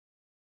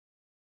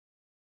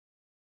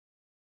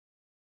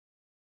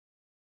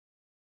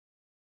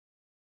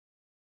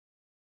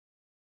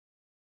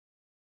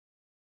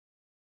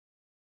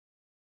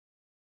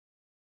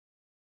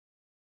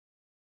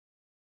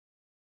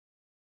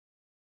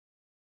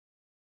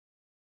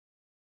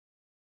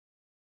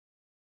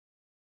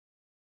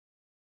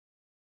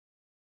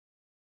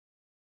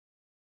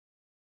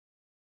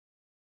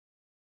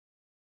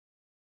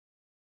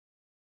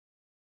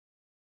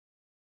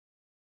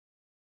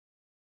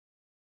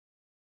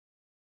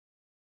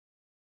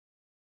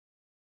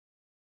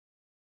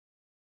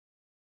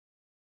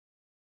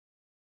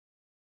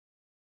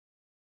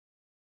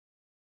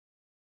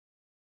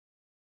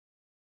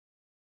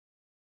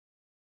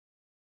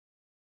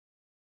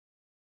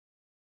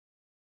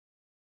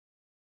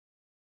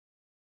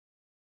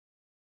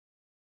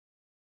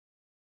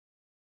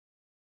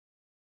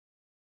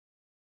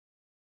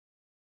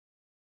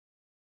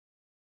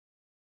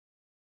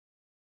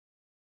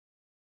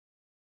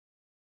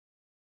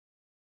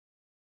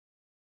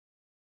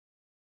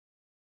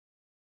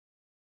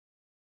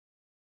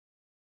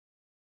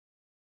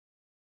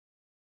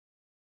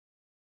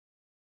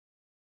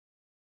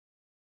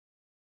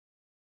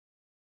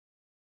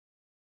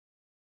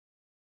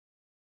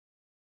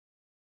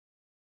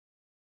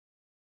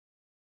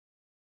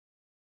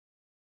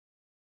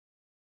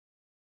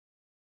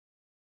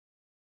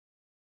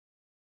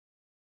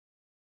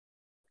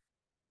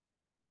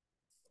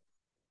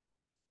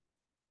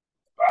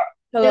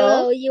Hello,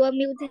 Hello, you are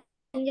muting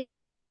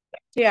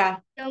yeah,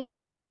 your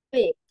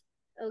mic.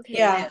 Okay,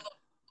 yeah.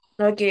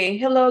 now. Okay.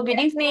 Hello, good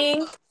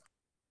evening.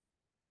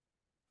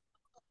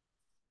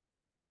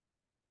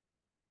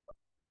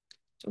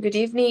 Good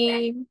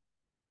evening.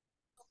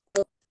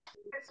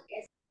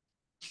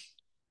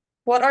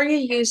 What are you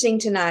using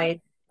tonight?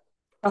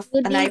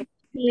 Good An iPad?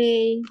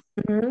 evening.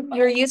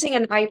 You're using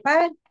an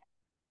iPad,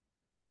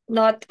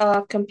 not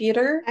a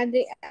computer? I'm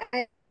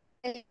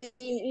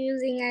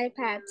using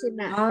iPad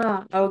tonight.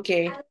 Ah,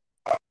 okay. That's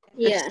fine.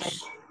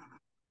 Yes.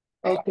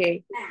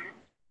 Okay.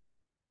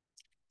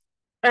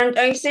 And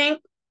I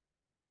think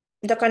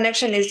the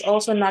connection is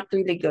also not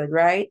really good,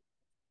 right?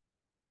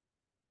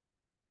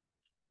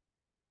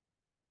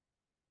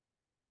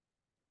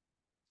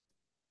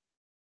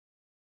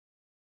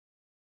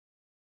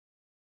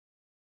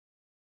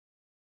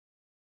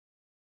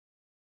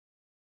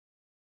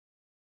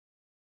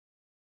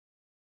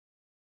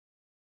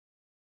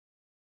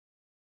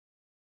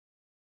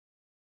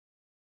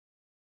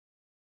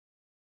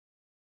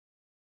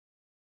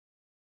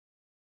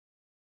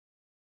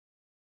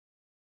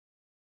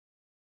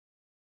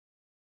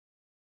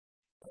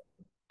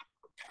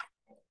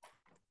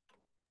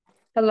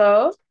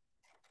 Hello?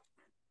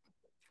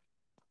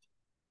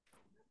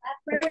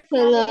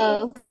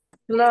 Hello.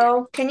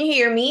 Hello? Can you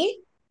hear me?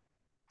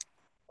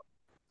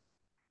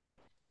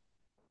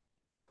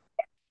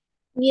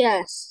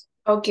 Yes.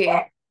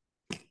 Okay.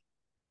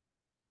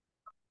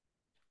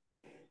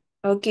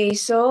 Okay,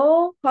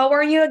 so how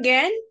are you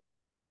again?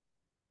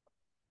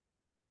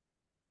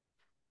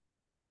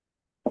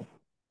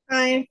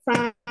 I'm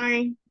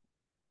fine.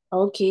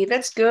 Okay,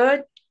 that's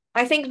good.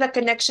 I think the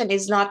connection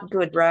is not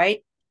good,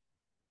 right?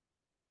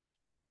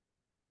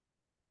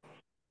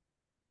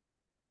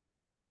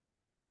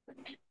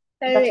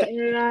 I The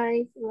didn't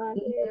like what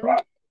it.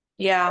 Mhm.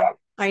 Yeah,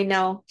 I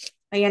know.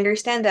 I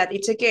understand that.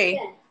 It's okay.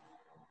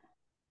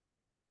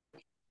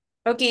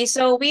 Okay,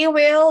 so we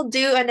will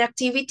do an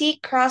activity,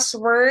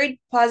 crossword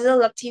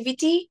puzzle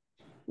activity,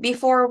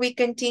 before we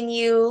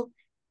continue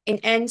in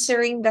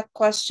answering the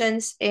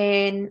questions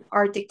in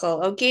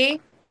article, okay?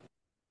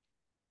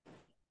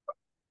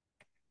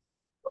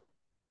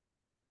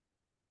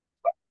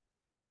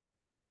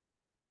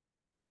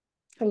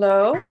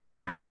 Hello?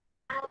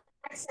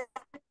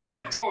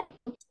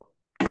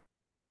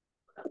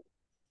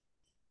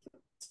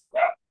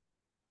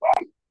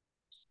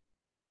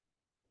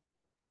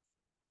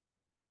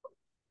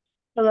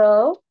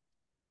 Hello?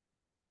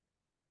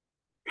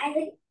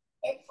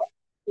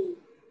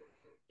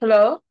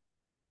 Hello?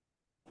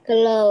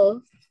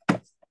 Hello.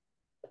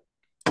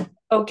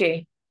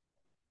 Okay.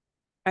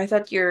 I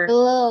thought you're,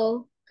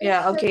 Hello.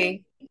 yeah,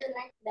 okay.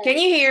 Can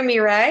you hear me,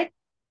 right?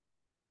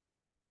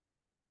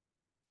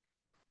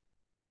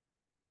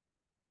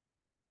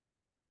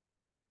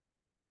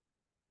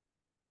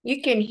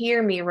 You can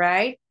hear me,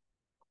 right?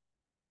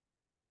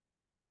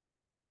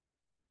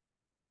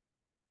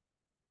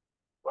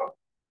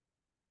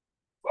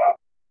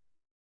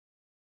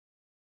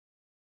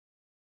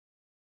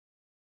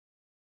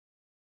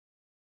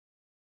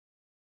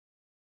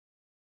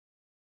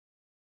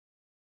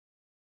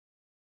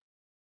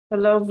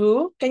 Hello,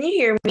 Vu? Can you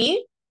hear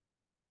me?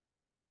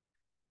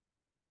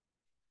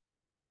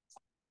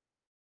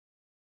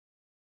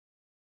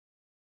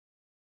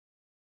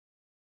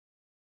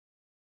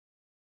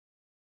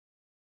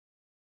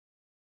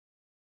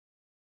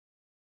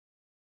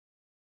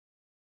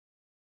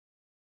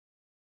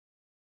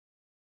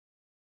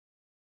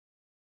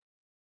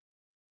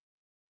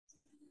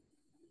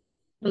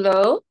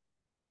 Hello?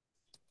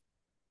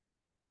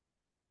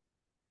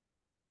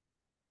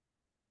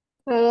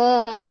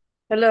 Hello.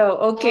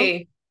 Hello,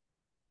 okay.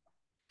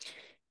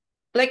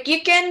 Like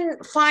you can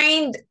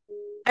find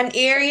an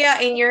area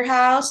in your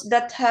house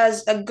that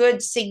has a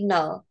good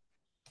signal,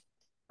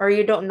 or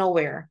you don't know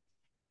where.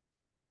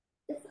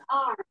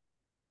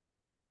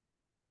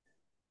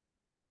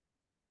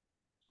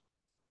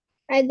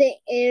 I think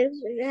it's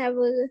have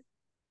a,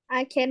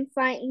 I can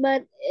find,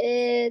 but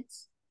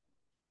It's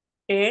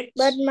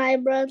my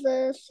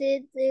brother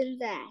sits in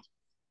that.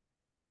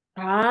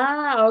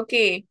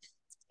 okay.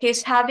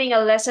 He's having a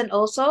lesson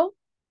also?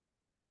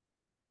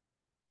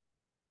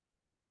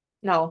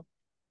 No.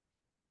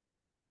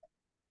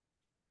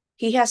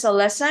 He has a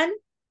lesson?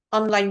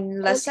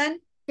 Online lesson?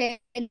 Okay.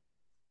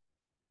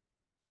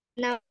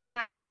 Now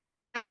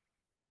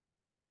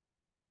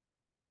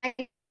I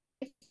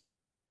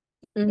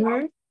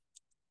Mm-hmm.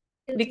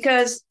 can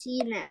Because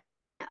see now.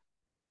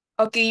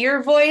 okay,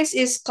 your voice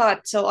is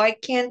cut, so I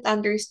can't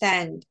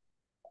understand.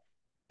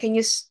 Can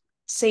you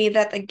say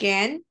that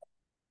again?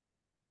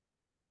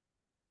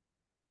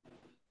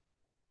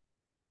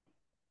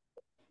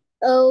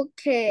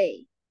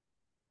 Okay.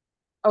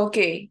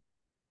 Okay.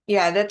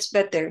 Yeah, that's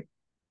better.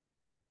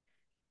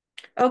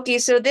 Okay,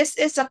 so this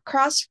is a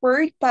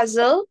crossword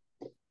puzzle.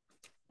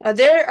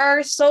 There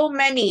are so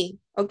many.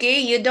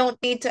 Okay, you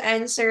don't need to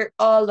answer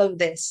all of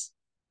this.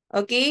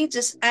 Okay,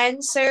 just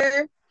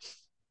answer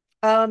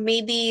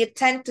maybe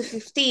 10 to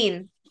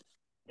 15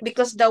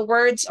 because the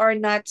words are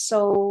not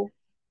so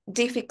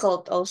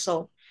difficult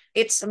also.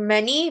 It's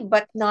many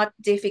but not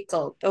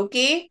difficult,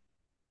 okay?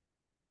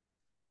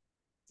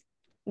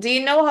 Do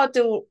you know how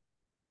to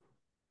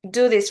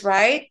do this,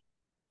 right?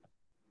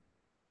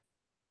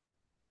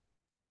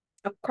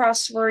 A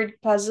crossword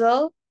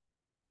puzzle.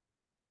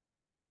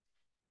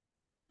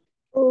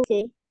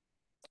 Okay.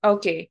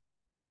 Okay.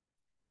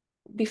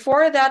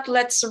 Before that,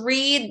 let's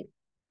read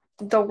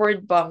the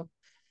word bank.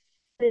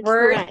 It's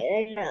Word, right.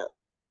 I know.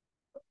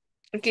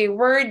 okay,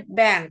 word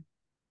bank.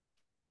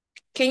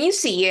 Can you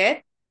see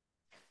it?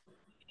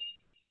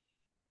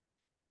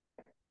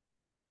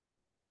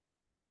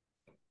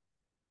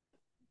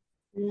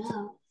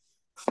 No.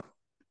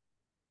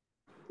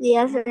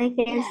 Yes, I can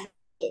see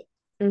it.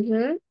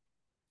 Mm-hmm.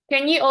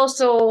 Can you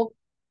also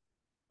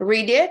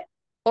read it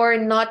or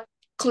not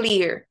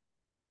clear?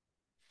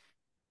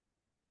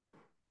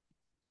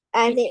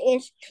 I think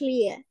it's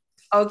clear.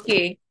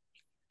 Okay.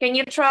 Can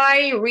you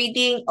try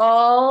reading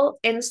all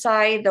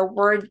inside the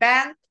word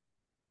bank?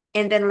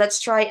 And then let's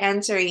try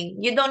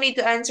answering. You don't need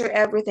to answer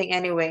everything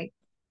anyway.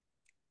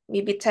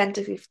 Maybe 10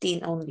 to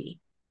 15 only.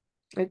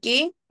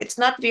 Okay? It's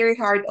not very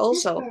hard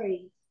also.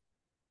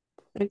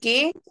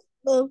 Okay?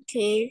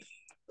 Okay.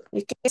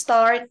 You can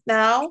start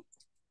now.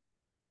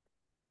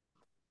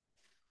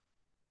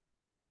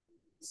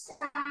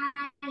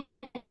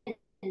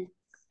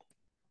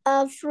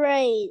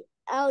 Afraid.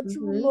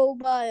 Mm-hmm.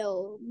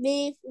 Automobile.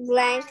 Big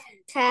blank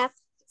cap.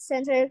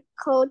 Center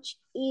coach.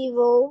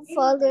 Evil.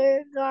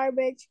 Father.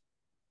 Garbage.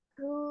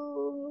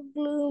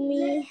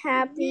 Gloomy.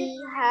 Happy.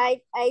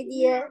 Hide.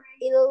 Idea.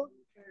 Ill.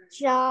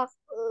 Shock.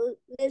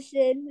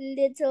 Listen.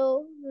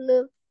 Little.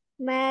 Look.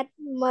 Mad.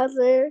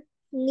 Mother.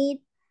 Need.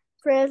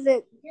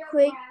 Present.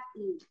 Quick.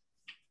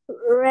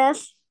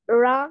 Rest.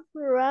 Rock.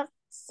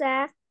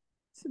 Rucksack.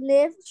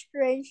 Sniff.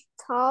 Strange.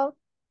 Talk.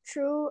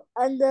 True.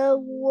 Under.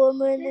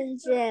 Woman in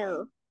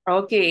jail.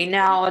 Okay,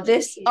 now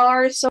these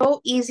are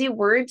so easy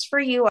words for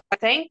you, I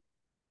think.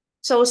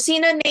 So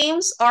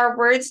synonyms are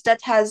words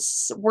that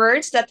has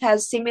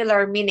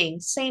similar meaning,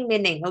 same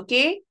meaning,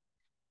 okay?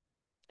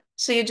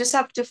 So you just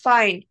have to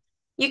find.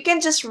 You can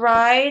just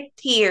write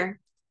here.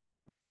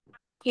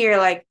 Here,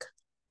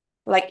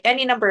 like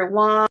any number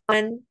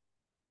one,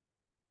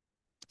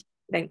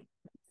 like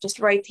just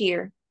write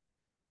here.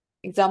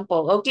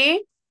 Example,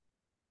 okay?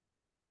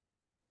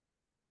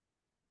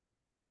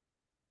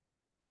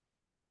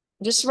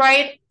 Just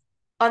write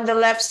on the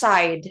left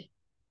side.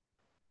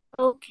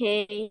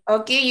 Okay.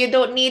 Okay, you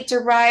don't need to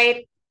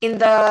write in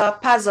the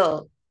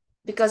puzzle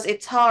because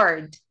it's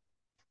hard.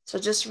 So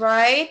just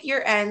write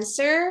your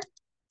answer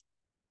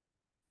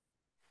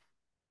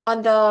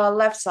on the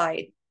left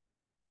side.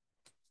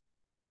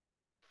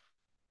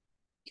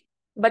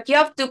 But you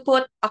have to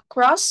put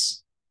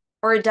across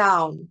or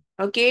down,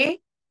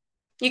 okay?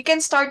 You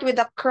can start with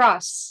a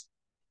cross.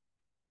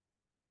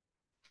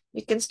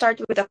 You can start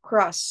with a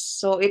cross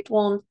so it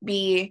won't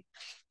be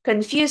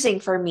confusing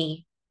for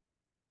me.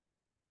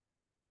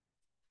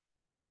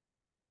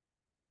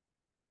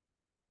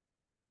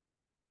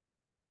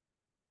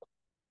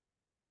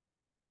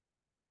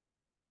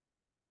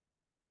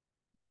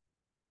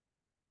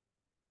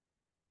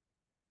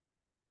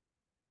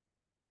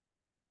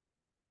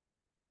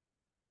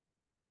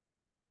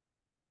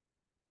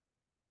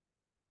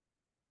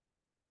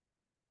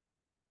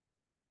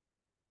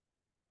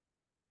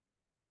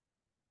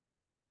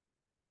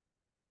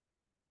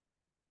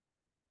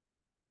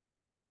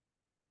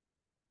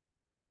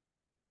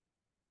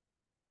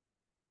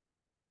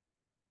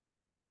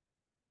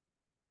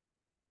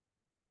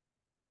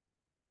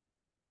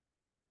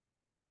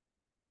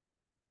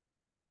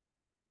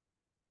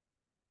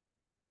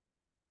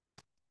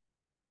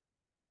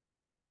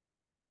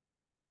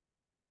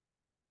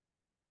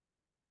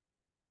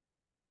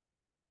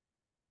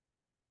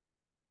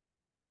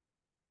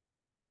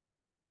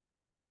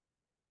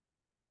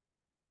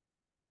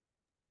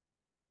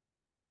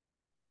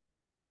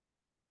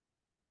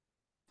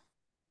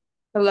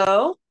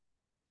 Hello?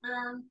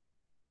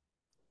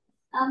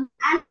 I'm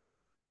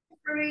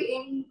free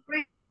in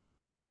free.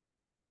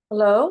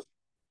 Hello?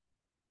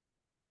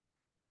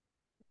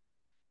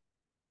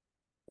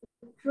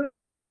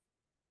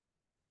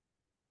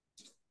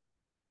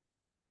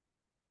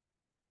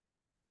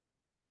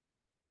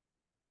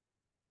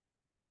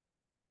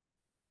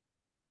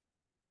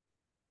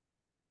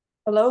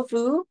 Hello,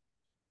 Vu?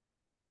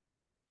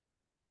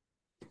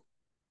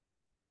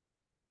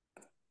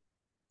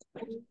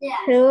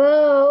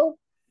 Hello.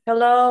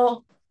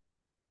 Hello?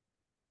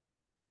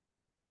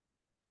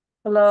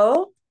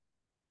 Hello?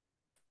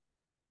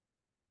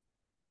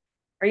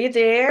 Are you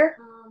there?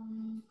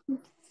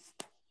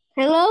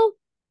 Hello.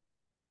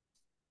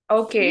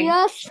 Okay.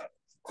 Yes.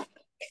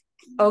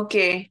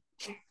 Okay.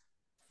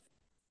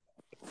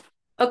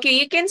 Okay,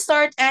 you can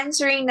start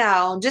answering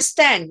now. Just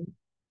 10.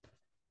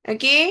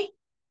 Okay?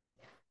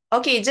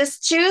 Okay,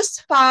 just choose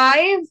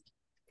five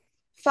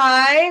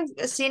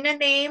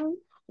synonym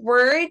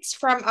words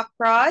from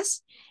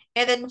across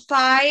and then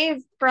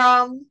 5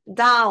 from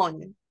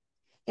down.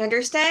 You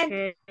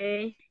understand?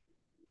 Okay.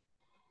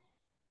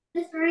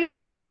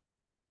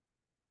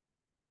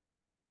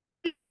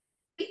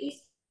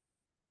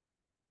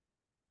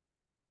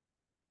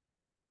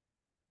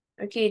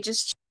 Okay,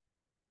 just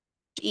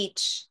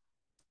each.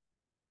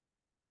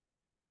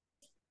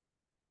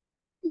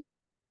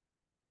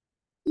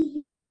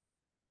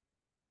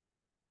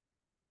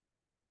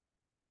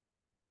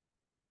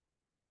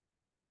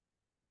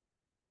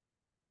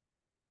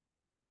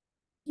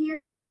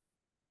 Here.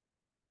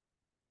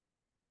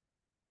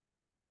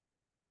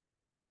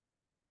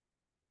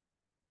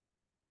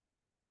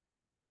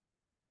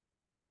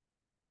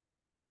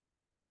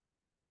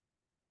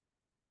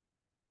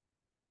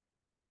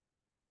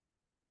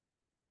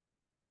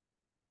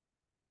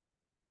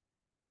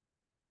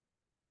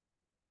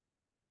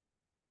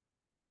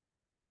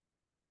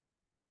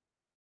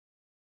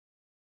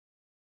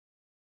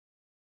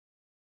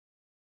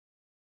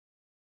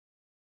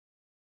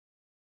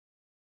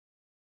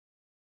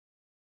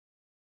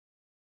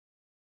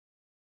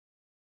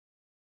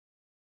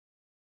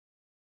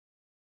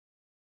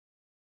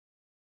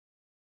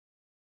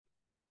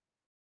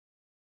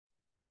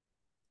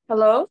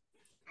 Hello?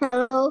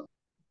 Hello.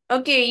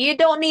 Okay, you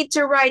don't need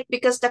to write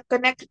because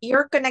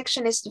your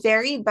connection is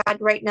very bad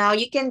right now.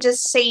 You can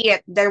just say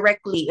it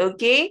directly,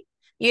 okay?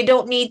 You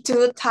don't need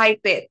to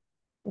type it.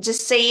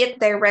 Just say it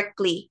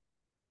directly.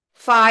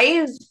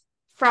 5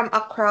 from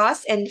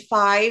across and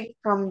 5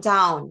 from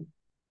down.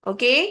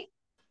 Okay?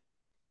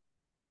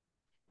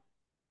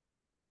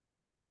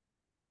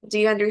 Do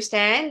you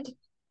understand?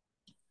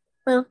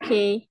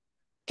 Okay.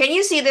 Can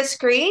you see the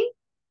screen?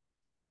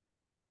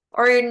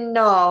 Or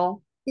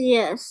no?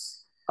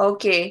 Yes.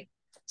 Okay.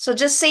 So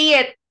just say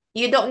it.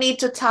 You don't need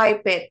to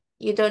type it.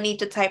 You don't need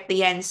to type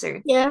the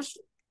answer. Yes.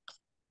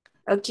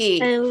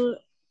 Okay.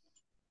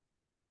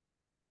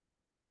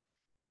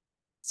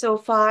 So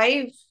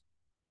 5.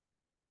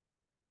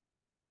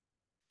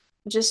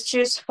 Just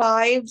choose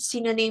 5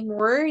 synonym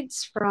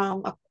words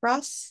from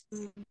across.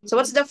 So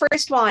what's the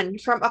first one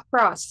from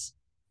across?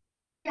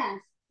 Yes.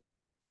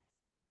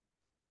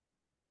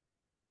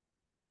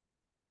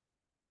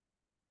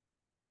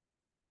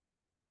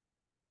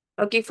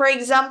 Okay, for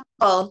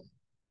example,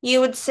 you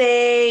would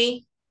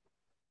say,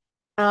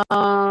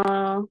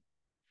 uh,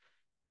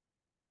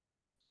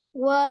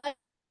 What?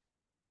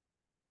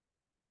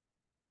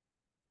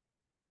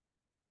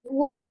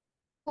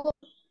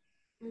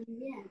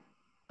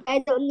 I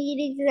don't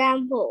need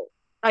example.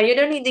 oh, you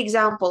don't need the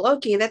example.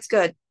 Okay, that's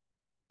good.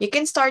 You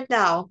can start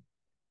now.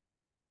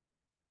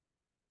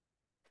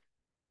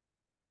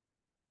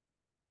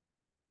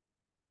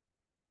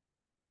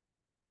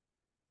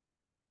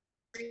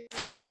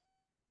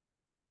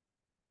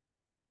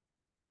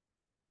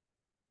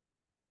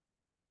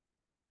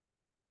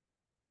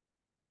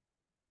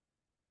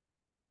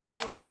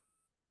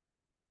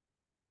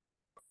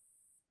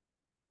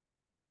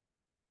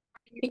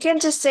 You can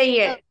just say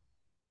it.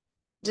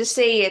 Just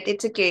say it.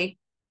 It's okay.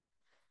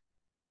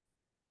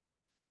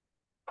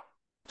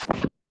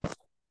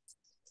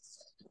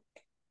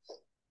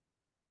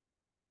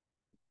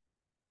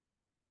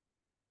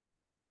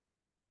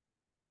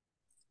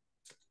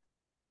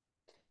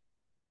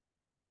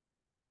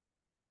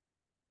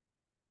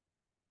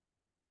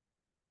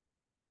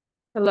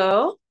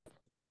 Hello?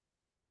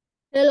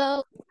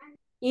 Hello.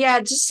 Yeah,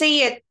 just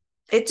say it.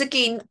 It's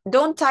okay.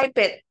 Don't type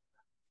it.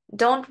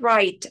 Don't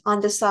write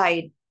on the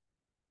side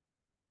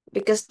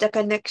because the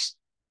connection.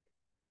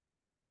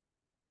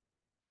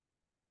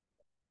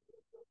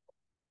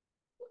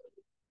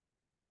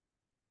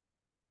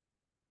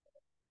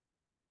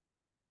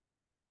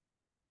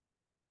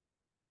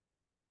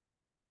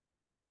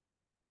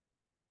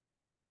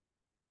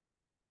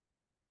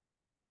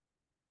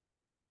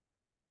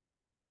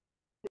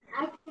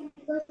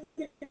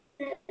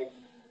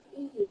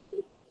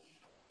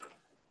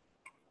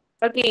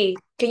 Okay,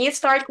 can you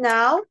start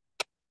now?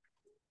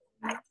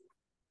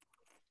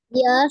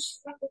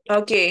 Yes.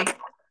 Okay.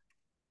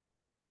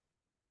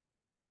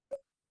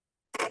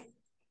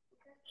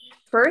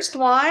 First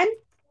one,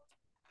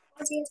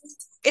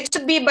 it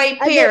should be by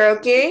I pair, don't.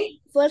 okay?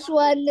 First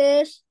one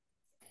is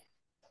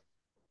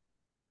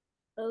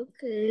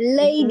okay. Mhm.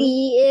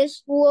 Lady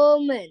is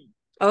woman.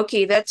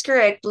 Okay, that's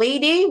correct.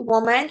 Lady,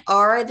 woman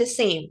are the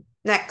same.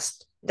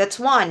 Next, that's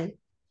one.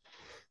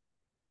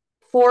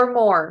 4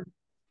 more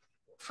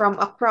from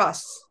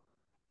across.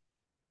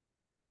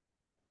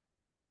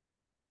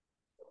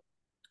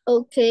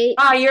 Okay.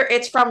 Ah,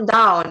 it's from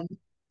down.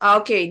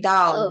 Okay,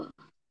 down. Oh.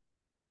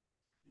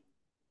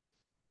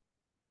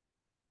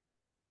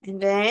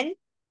 And then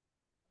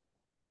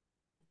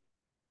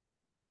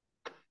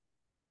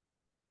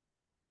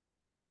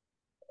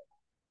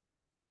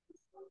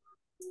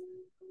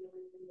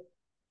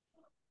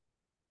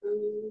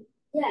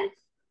Yes.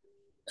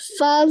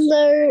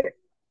 Father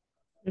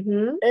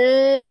mhm.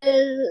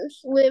 is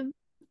with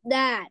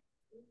dad.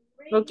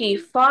 Okay,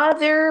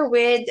 father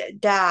with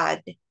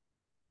dad.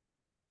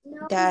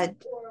 Dad.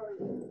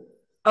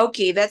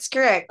 Okay, that's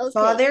correct. Okay.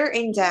 Father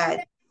and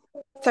dad.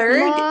 Third,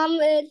 Mom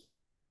is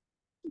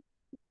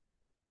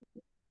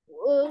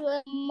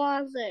with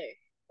mother.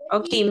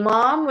 okay,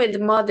 mom with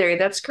mother.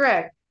 That's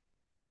correct.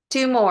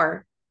 2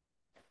 more.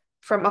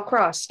 From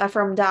across,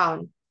 from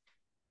down.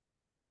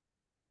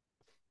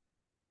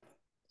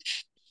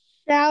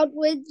 Shout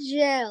with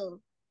gel.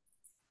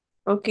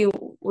 Okay,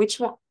 which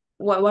one?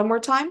 What? One more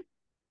time?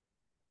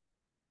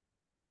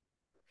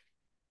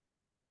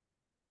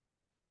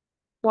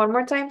 One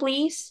more time,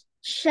 please.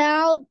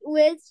 Shout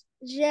with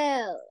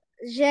gel.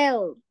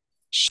 Gel.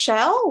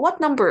 Shell? What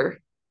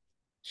number?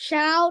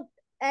 Shout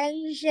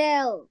and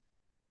gel.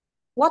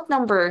 What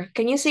number?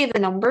 Can you say the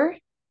number?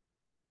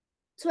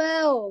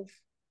 12.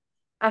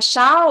 A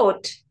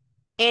shout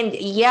and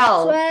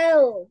yell.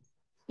 12.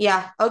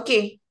 Yeah,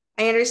 okay.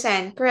 I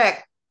understand.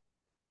 Correct.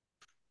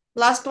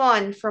 Last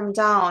one from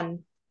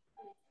down.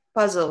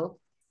 Puzzle.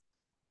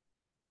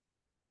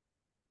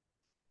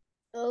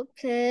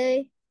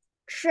 Okay.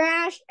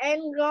 Trash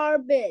and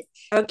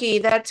garbage. Okay,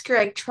 that's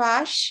correct.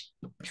 Trash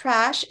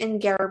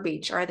and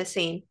garbage are the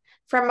same.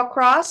 From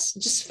across,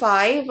 just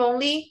 5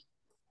 only.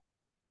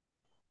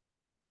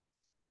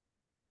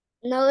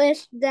 No,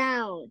 it's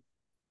down.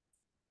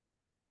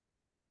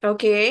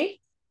 Okay.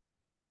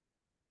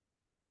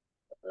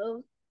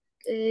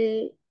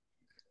 Okay.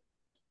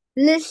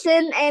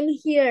 Listen and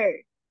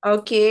hear.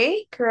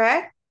 Okay,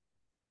 correct.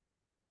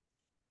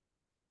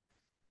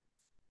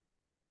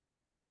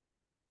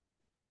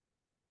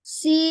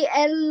 See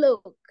and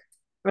look.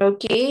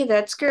 Okay,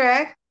 that's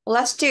correct.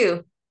 Last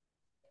 2.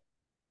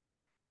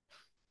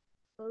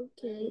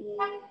 Okay.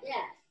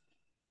 Yeah.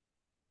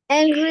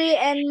 Angry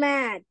and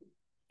mad.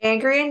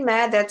 Angry and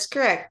mad, that's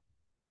correct.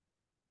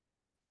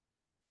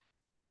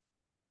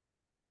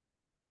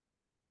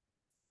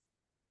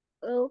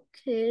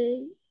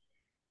 Okay.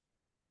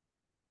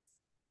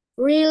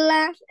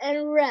 Relax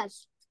and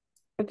rest.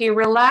 Okay,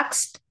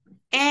 relaxed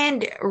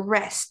and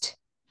rest.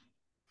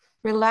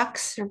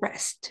 Relax,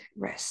 rest.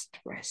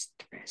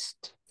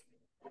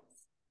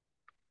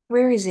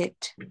 Where is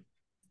it?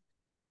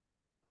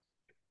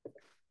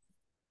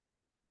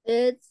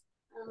 It's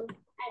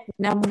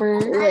Number.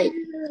 wait.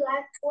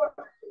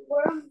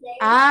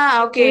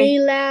 Ah, okay.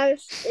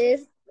 Relax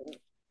is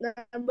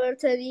number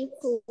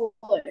 34.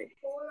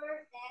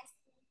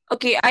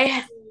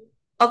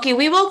 Okay,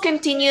 we will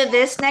continue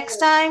this next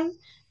time.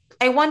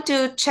 I want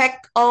to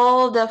check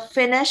all the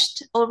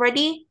finished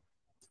already.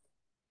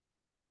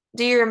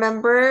 Do you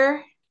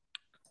remember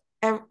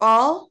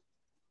all?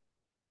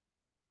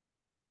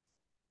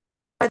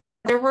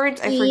 Other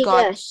words? I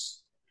forgot.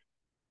 Yes.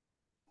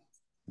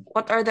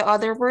 What are the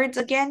other words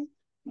again?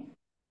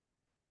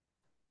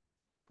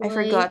 I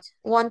forgot.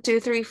 1, 2,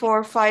 3,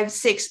 4, 5,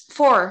 6,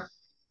 4.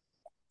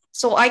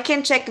 So I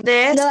can check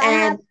this No, I and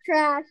have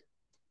trash.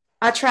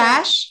 a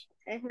trash.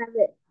 I have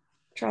it.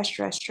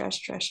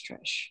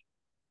 Trash.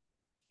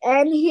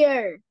 And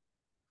here.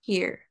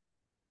 Here.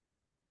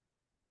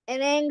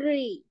 And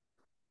angry.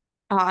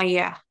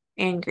 Yeah.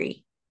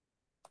 Angry.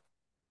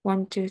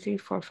 1, 2, 3,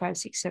 4, 5,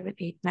 6, 7,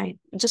 8, 9.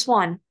 Just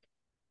one.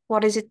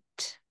 What is it?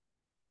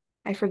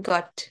 I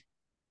forgot.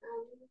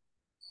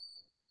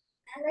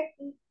 I like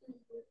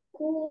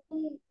cool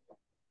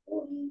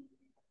weather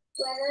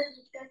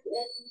because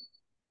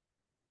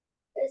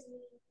it's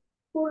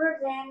cooler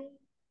than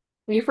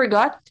You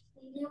forgot?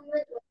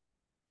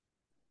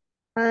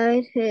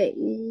 I hate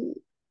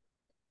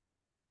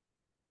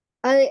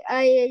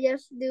I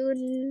just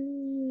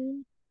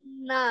do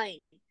 9.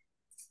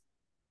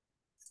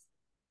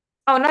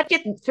 Oh, not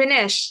yet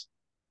finished.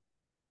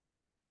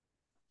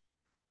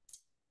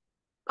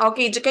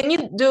 Okay, can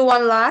you do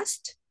one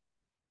last?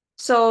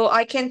 So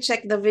I can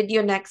check the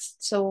video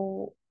next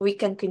so we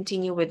can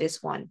continue with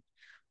this one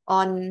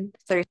on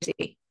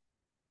Thursday.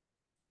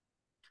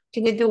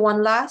 Can you do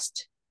one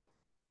last?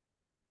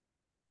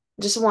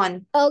 Just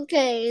one.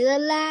 Okay, the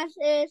last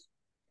is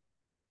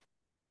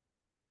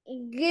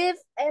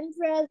gift and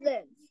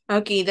present.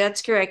 Okay,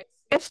 that's correct.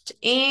 Gift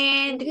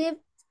and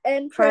Gift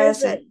and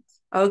present.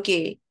 present.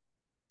 Okay.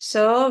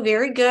 So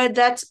very good.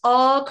 That's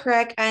all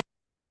correct. And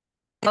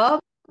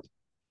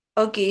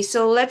okay,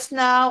 so let's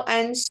now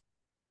answer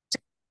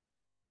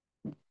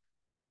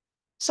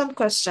some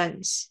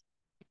questions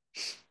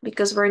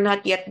because we're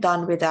not yet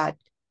done with that.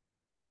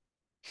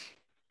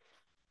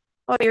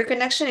 Oh, your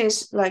connection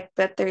is like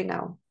better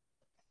now.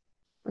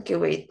 Okay,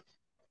 wait.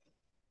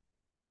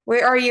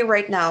 Where are you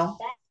right now?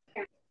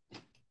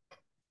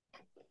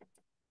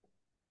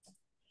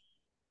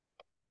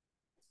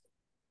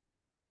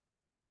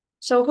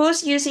 So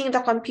who's using the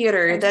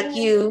computer that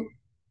you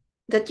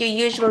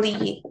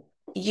usually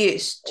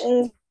used?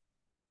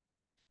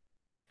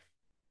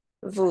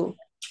 Vu.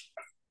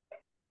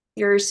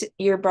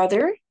 Your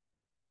brother?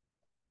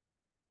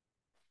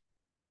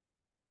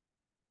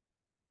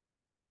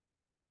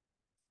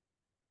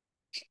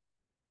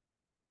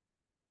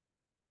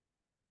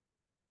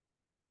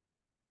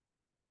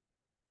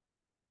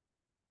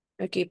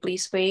 Okay,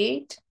 please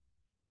wait.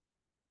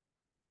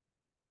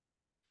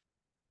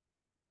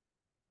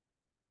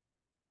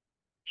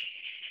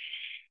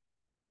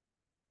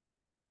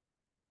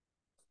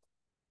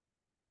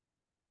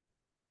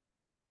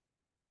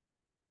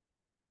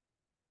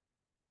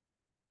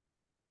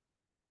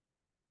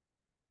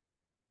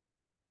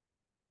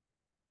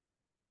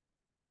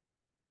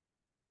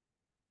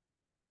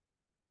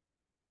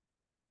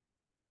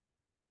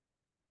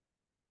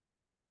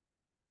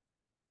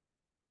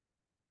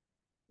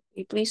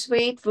 Okay, please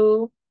wait,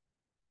 Vu.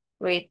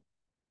 Wait.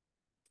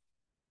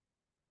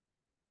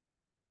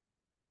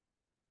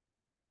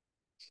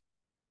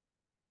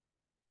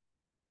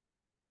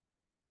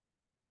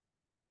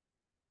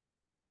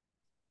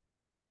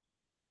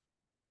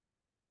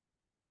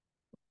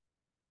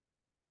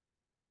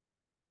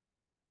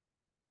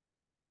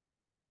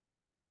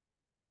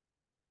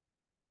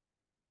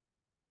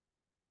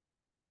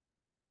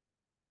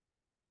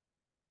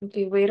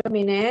 Okay, wait a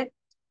minute.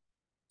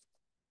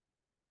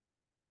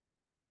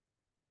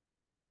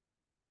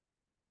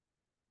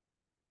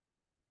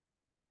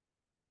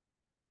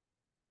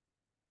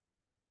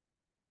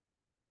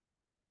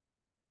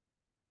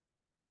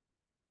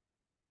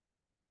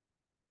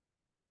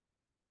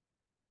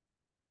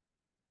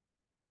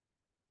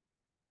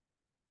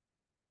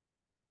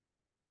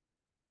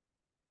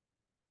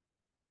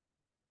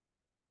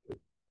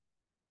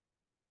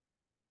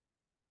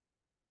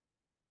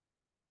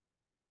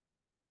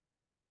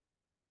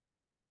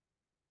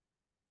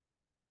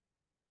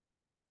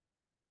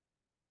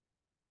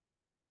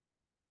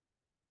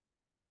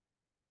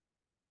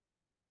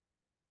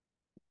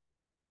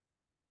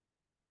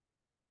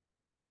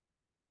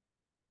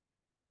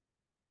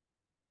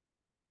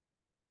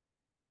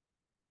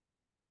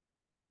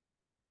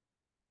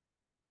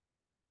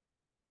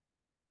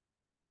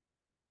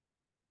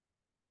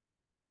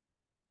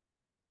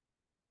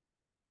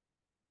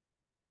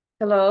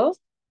 Hello?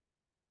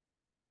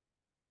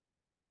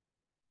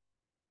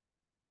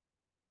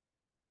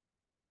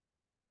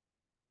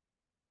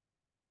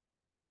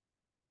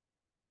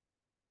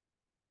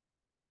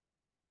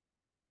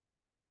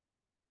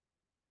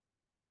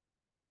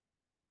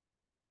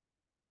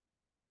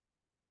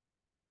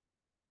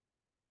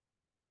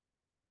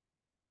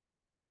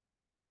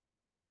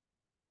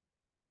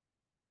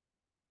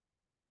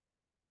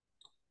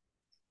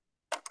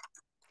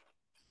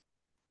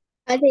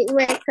 I think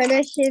my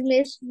connection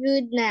is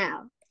good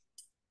now.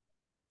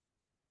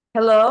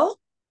 Hello?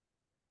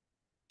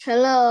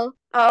 Hello.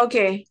 Oh,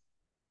 okay.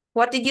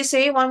 What did you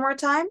say one more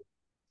time?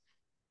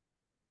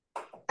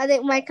 I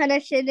think my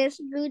connection is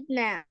good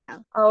now.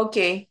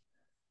 Okay.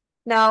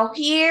 Now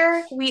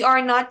here, we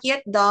are not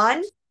yet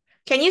done.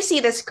 Can you see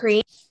the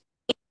screen?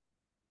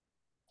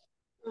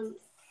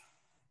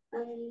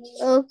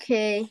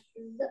 Okay.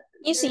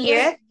 Can you see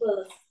it?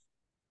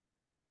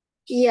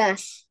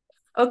 Yes.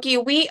 Okay,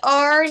 we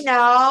are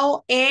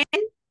now in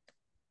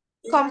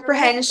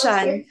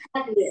comprehension.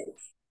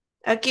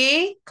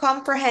 Okay,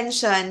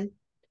 comprehension.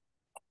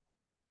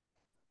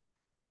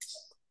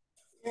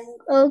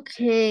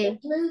 Okay.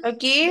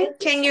 Okay,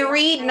 can you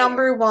read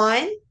number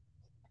 1?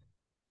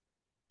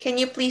 Can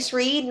you please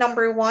read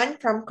number 1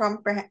 from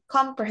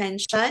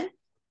comprehension?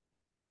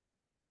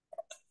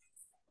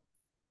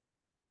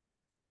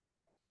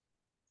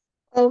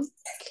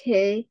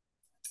 Okay.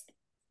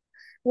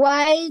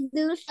 Why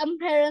do some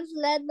parents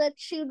let the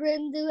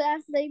children do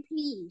as they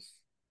please?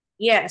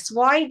 Yes,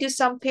 why do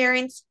some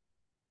parents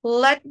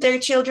let their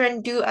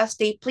children do as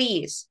they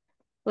please?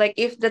 Like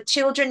if the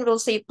children will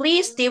say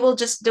please, they will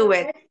just do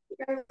it.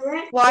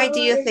 Why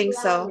do you think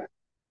so?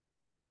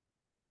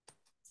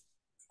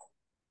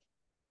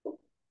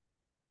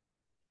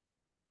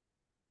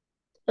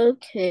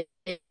 Okay.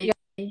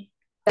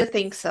 I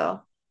think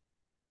so.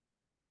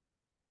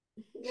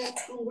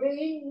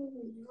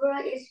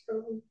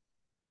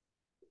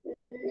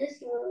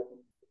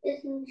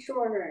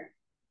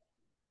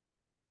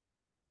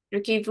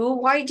 Okay, Vu,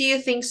 why do you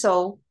think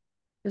so?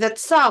 That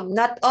some,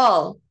 not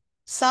all.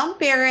 Some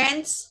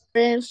parents.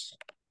 Parents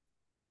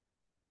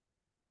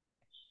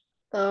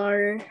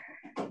are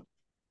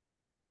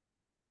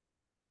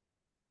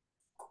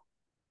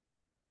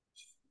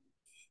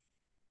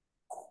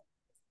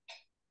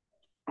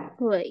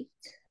wait.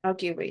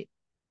 Okay, wait.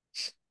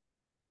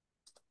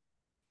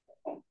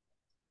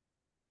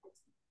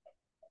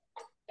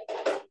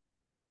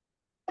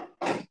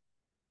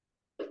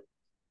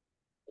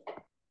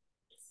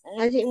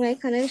 I think my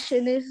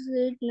connection is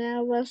good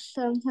now, but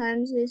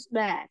sometimes it's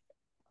bad.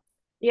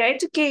 Yeah,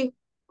 it's okay.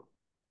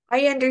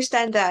 I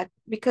understand that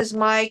because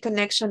my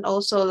connection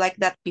also like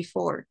that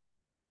before.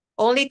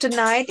 Only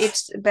tonight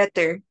it's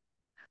better.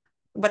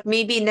 But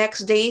maybe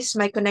next days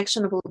my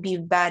connection will be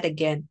bad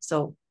again.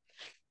 So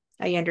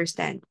I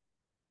understand.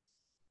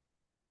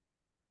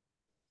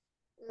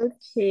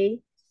 Okay.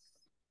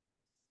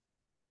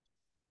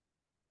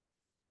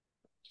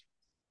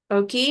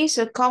 Okay,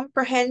 so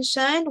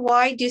comprehension.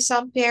 Why do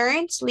some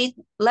parents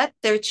let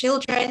their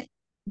children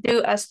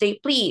do as they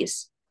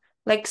please?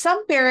 Like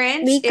some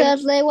parents,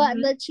 Because they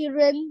want the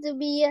children to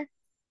be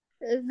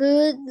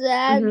good,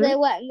 and they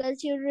want the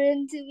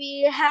children to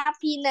be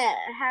happiness,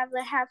 have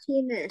the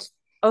happiness.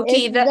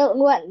 Okay, They don't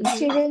want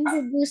children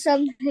to do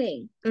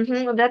something.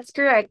 That's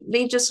correct.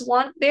 They just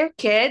want their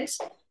kids,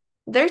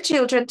 their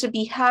children to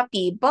be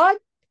happy. But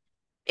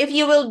if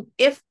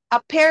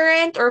a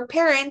parent or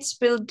parents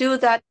will do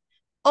that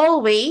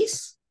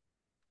always,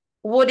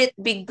 would it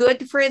be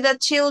good for the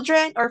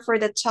children or for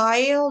the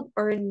child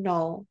or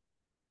no?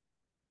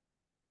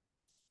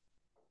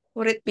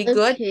 Would it be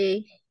good?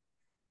 Okay.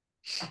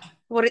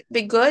 Would it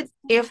be good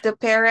if the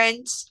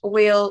parents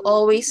will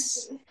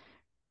always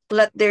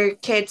let their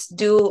kids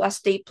do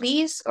as they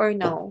please or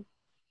no?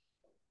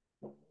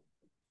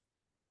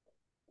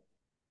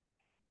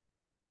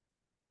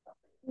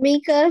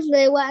 Because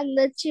they want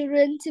the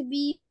children to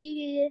be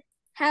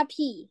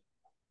happy.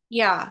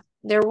 Yeah,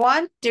 they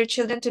want their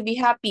children to be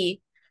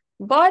happy.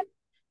 But,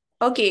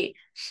 okay,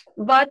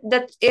 but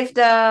that if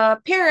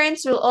the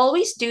parents will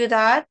always do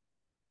that,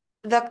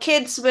 the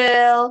kids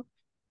will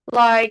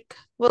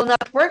will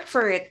not work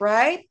for it,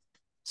 right?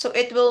 So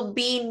it will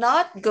be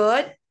not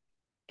good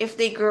if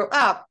they grow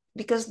up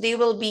because they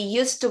will be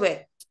used to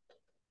it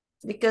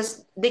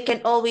because they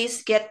can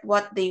always get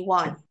what they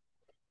want.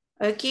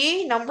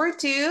 Okay, number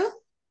 2.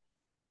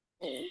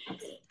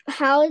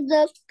 How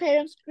does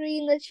parents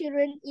screen the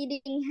children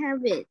eating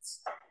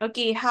habits?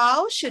 Okay,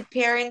 how should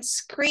parents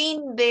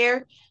screen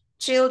their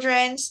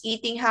children's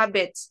eating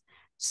habits?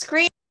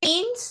 Screen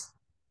means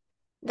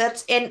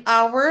that's in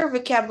our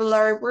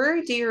vocabulary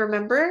word. Do you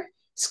remember?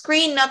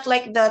 Screen, not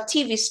like the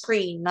TV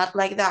screen, not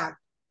like that.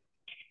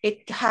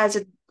 It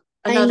has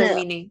another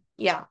meaning.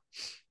 Yeah.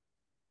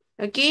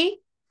 Okay.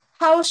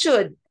 How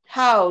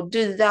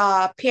do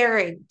the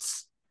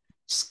parents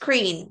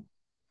screen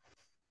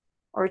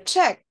or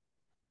check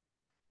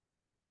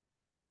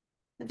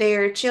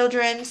their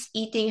children's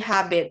eating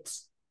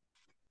habits?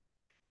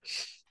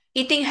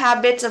 Eating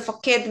habits of a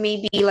kid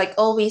may be like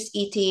always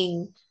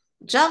eating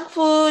junk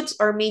foods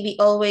or maybe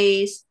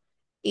always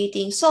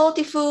eating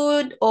salty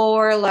food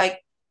or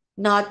like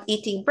not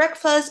eating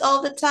breakfast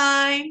all the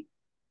time.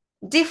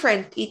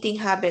 Different eating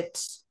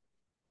habits.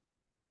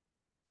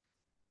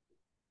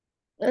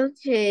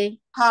 Okay.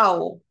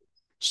 How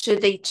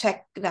should they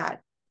check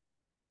that?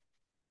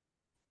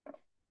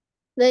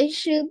 They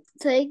should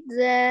take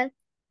that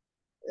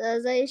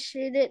they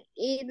shouldn't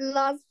eat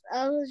lots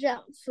of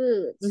junk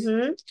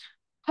foods.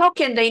 How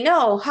can they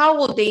know? How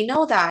will they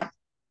know that?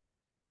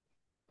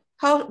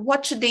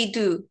 What should they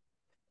do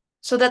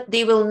so that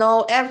they will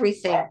know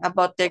everything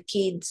about their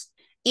kids'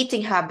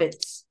 eating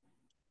habits?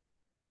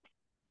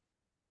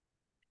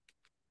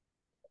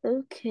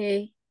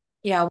 Okay.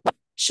 Yeah, what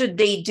should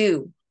they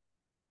do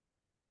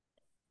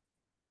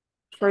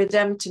for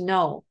them to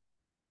know?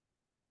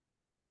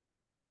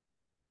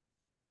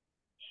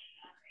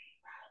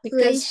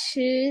 They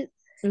should.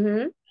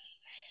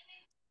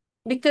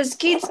 Because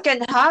kids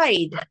can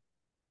hide.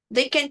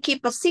 They can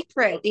keep a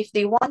secret if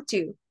they want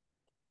to.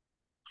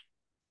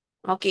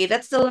 Okay,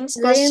 that's the last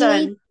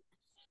question.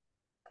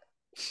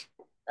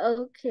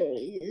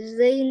 Okay,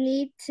 they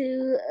need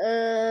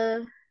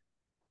to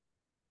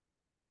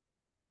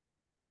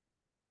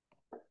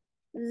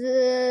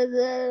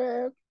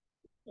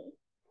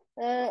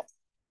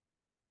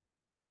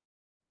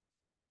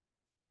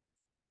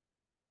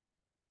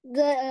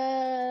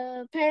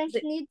the parents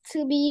need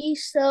to be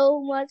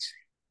so much.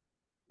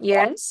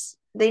 Yes,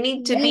 they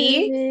need to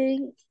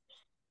be.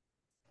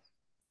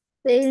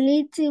 They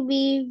need to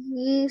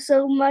be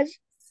so much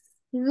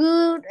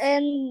good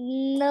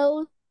and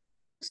know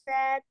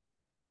that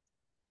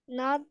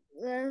not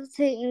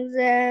things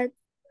that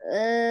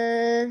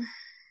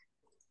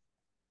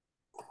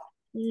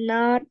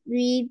not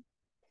be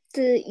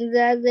things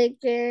that they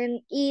can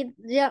eat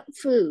junk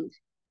food.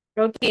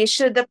 Okay,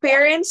 should the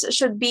parents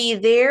should be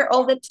there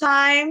all the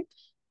time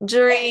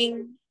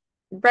during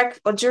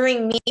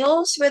during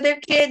meals with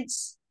their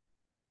kids?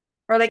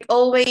 Or like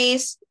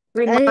always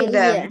remind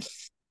them?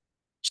 Yes.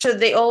 Should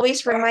they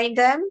always remind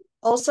them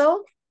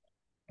also?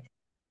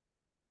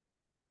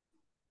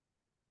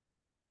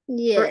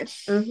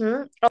 Yes.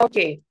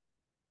 Okay.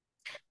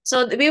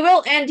 So we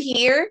will end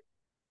here.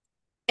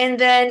 And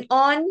then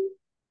on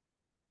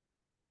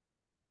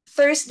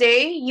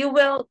Thursday,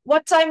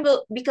 what time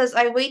because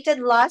I waited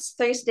last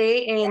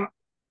Thursday and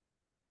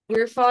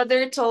your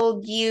father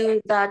told you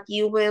that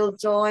you will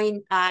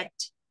join at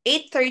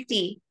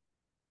 8:30.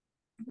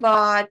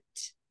 But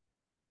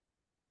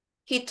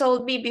he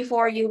told me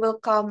before you will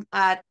come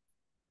at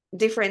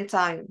different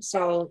time.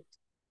 So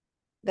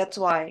that's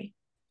why.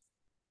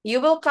 You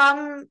will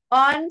come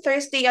on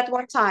Thursday at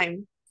what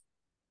time?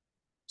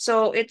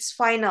 So it's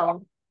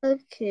final.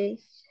 Okay.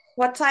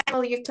 What time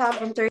will you come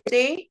on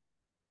Thursday?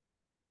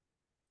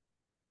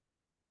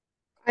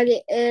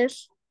 It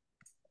is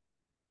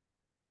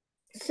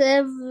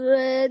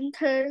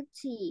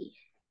 7:30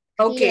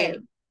 Okay.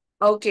 p.m.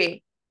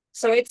 Okay.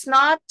 So it's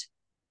not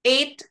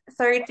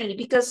 8:30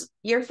 because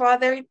your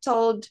father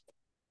told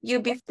you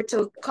before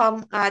to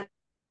come at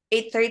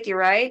 8:30,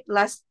 right?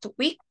 Last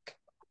week?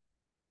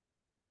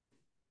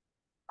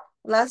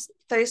 Last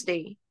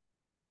Thursday.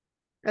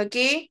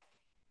 Okay?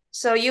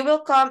 So you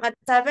will come at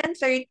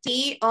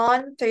 7:30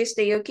 on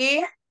Thursday,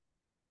 okay?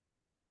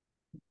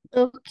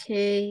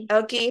 Okay.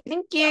 Okay,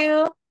 thank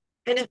you.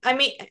 And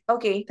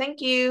okay,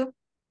 thank you.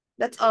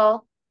 That's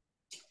all.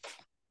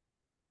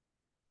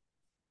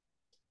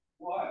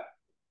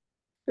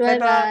 Bye Bye-bye.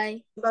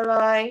 bye.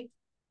 Bye-bye.